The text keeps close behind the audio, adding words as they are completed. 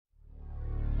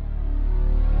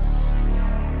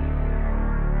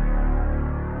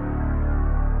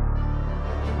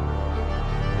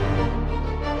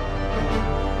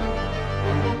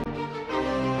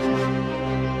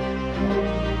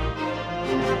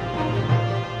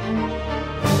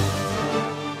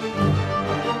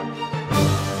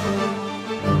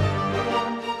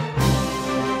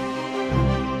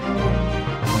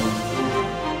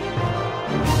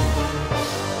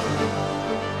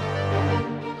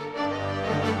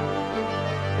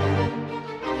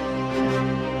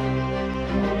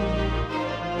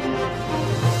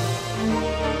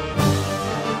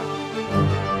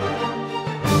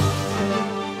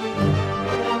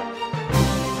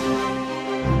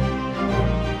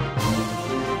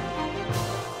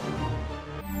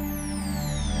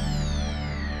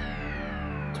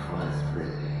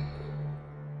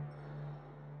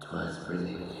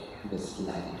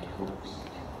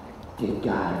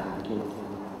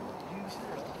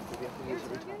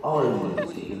All you need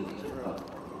to do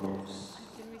moves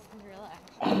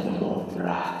and the more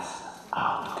rats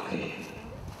out clean.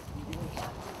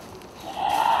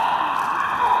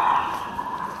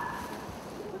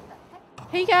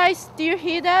 Hey guys, do you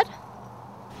hear that?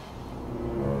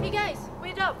 Hey guys,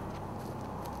 wait up!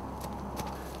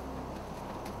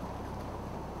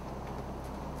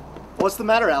 What's the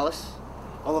matter, Alice?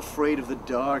 All afraid of the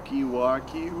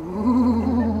darky-warky?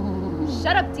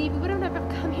 Shut up, Dee. We wouldn't have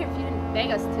come here if you didn't beg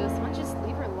us to, so why don't you just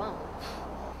leave her alone?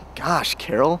 Gosh,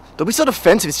 Carol, don't be so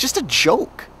defensive. It's just a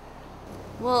joke.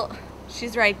 Well,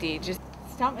 she's right, Dee. Just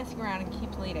stop messing around and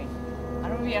keep leading. I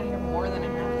don't want to be out here more than I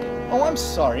have to. Oh, I'm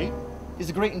sorry. Is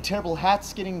the great and terrible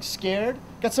Hats getting scared?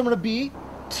 Got somewhere to be?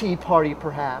 Tea party,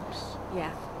 perhaps?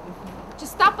 Yeah.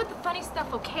 Just stop with the funny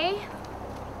stuff, okay?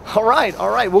 All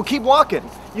right. We'll keep walking.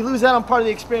 You lose out on part of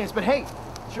the experience, but hey,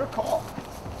 it's your call.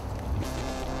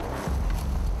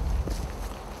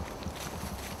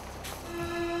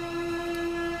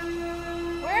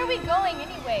 Where are we going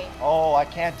anyway? Oh, I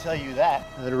can't tell you that.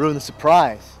 That'll ruin the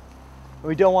surprise.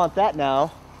 We don't want that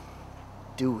now,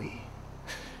 do we?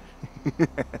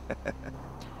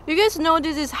 You guys know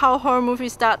this is how horror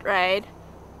movies start, right?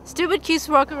 Stupid kids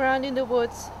walk around in the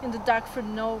woods in the dark for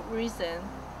no reason.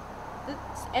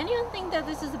 Does anyone think that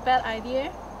this is a bad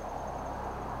idea?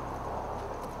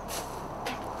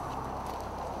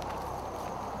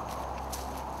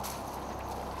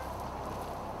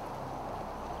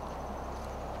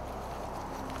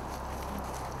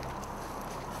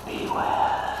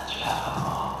 Beware,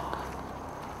 Jabberwock.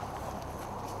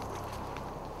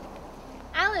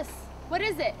 Alice, what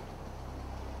is it?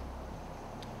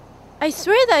 I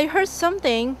swear that I heard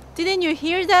something. Didn't you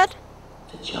hear that?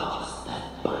 The jaws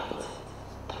that bite,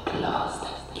 the claws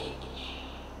that itch.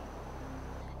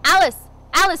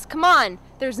 Alice, come on.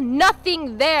 There's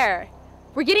nothing there.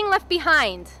 We're getting left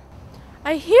behind.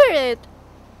 I hear it.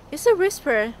 It's a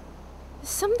whisper. There's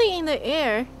something in the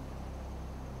air.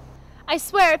 I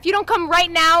swear, if you don't come right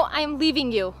now, I am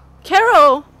leaving you.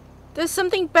 Carol, there's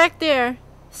something back there.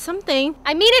 Something.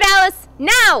 I mean it, Alice,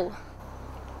 now!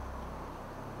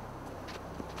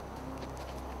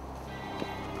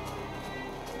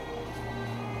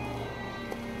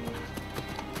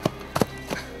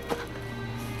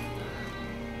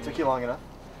 Took you long enough.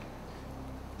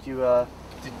 Did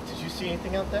you see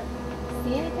anything out there?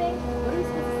 See anything? What are we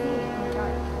supposed to see in the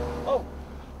dark?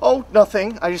 Oh,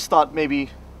 nothing. I just thought maybe.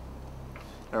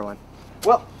 Never mind.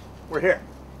 Well, we're here.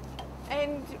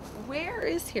 And where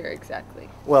is here exactly?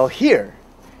 Well, here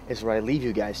is where I leave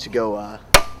you guys to go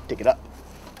dig it up.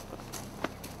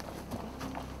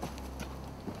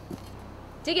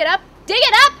 Dig it up? Dig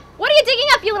it up? What are you digging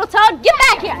up, you little toad? Get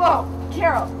back here! Whoa,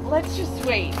 Carol, let's just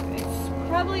wait. It's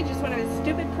probably just one of his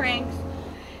stupid pranks.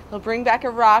 He'll bring back a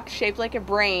rock shaped like a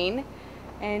brain,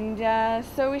 and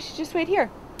so we should just wait here,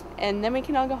 and then we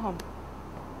can all go home.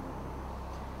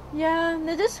 Yeah,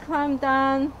 they just climb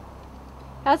down.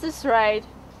 Alice is right.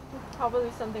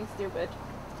 Probably something stupid.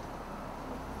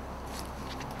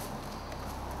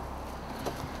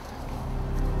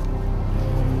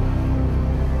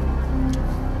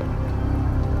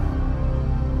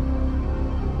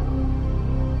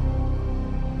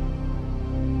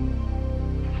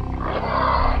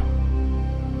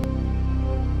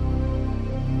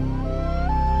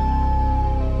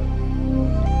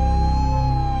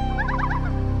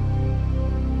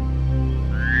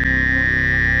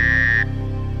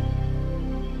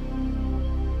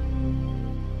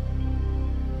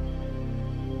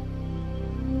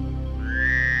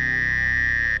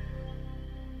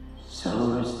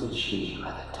 So is the tree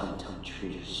where the tum-tum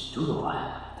tree stood a while,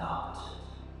 I thought.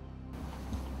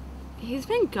 He's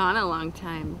been gone a long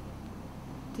time.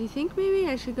 Do you think maybe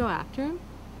I should go after him?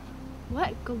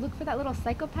 What? Go look for that little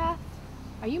psychopath?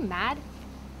 Are you mad?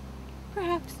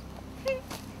 Perhaps.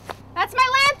 That's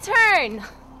my lantern!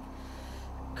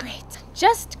 Great.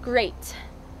 Just great.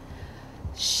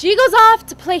 She goes off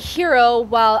to play hero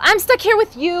while I'm stuck here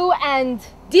with you, and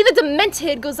Dee the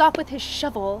Demented goes off with his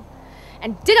shovel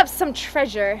and dig up some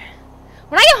treasure.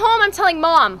 When I get home, I'm telling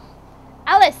Mom.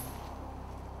 Alice!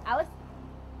 Alice?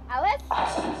 Alice?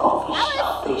 As an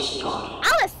official this story,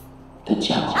 Alice! the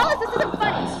Jabberwock Alice, this isn't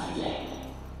funny.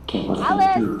 came with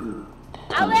Alice! through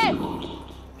the Alice! country road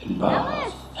in bars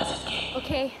Alice! as it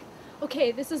came.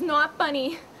 Okay, this is not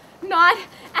funny. Not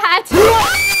at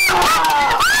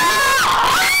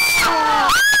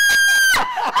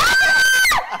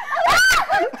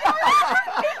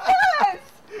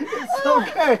It's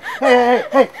okay.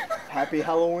 Hey. Happy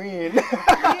Halloween. You should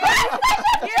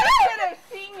have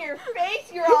seen your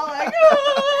face. You're all like,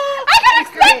 I can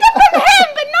expect it from him,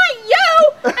 but not you!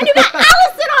 And you got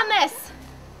Allison on this!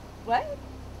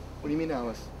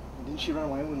 Alice? Didn't she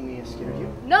run away when we scared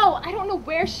you? No, I don't know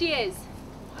where she is.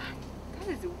 That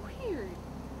is weird.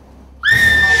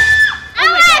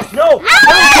 Alice! No!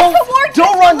 Alice!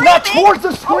 Don't run! Not towards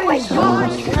the screen! She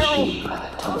by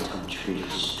the tum-tum tree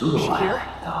stood a while, I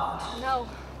thought. No.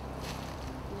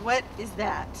 What is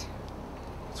that?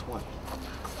 It's what?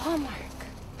 Claw mark.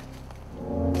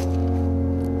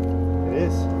 It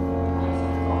is.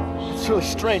 It's really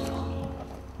strange.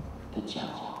 The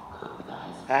Jabberwock with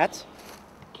eyes Hats?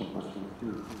 came rushing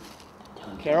through the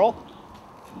tum-tum Carol?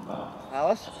 from above.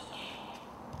 Alice?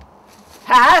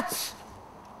 Hats?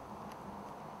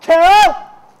 Carol?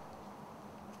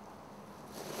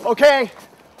 Okay,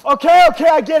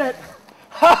 I get it.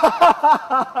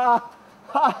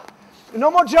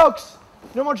 No more jokes.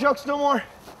 No more jokes, no more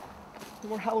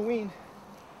Halloween.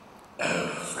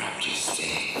 Oh,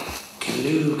 Majesty,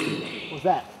 Kalugly. What's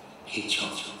that? He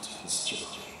charged to his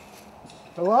children.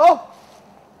 Hello?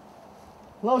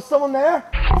 Hello, someone there?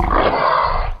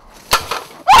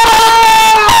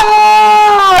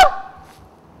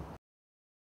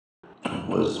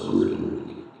 Was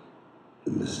written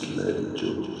in this letter,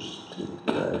 George's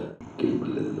kind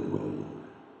gable in the way.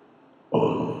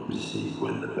 All received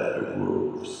when the battle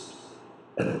wolves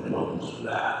and the ones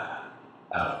laugh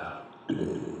out.